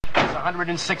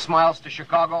106 miles to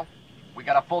Chicago. We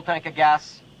got a full tank of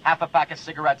gas, half a pack of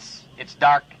cigarettes. It's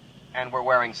dark, and we're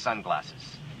wearing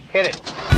sunglasses. Hit it.